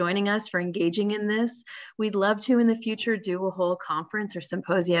Management for joining us, for engaging in this. We'd love to in the future do a whole conference or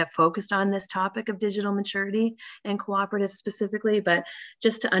symposia focused on this topic of digital maturity and cooperative specifically, but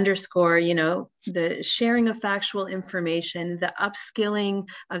just to underscore, you know, the sharing of factual information, the upskilling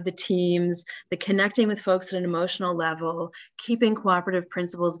of the teams, the connecting with folks at an emotional level, keeping cooperative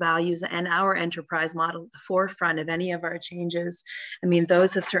principles, values, and our enterprise model at the forefront of any of our changes. I mean,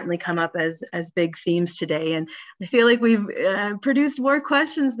 those have certainly come up as big themes today. And I feel like we've produced more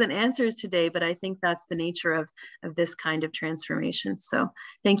questions than answers today, but I think that's the nature of this kind of transformation. So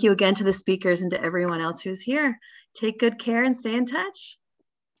thank you again to the speakers and to everyone else who's here. Take good care and stay in touch.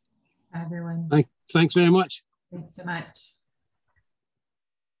 Bye, everyone. Thanks very much. Thanks so much.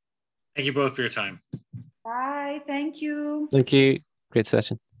 Thank you both for your time. Bye. Thank you. Thank you. Great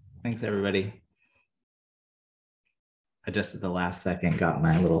session. Thanks, everybody. I just at the last second got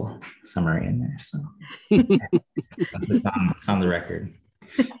my little summary in there, so it's on the record.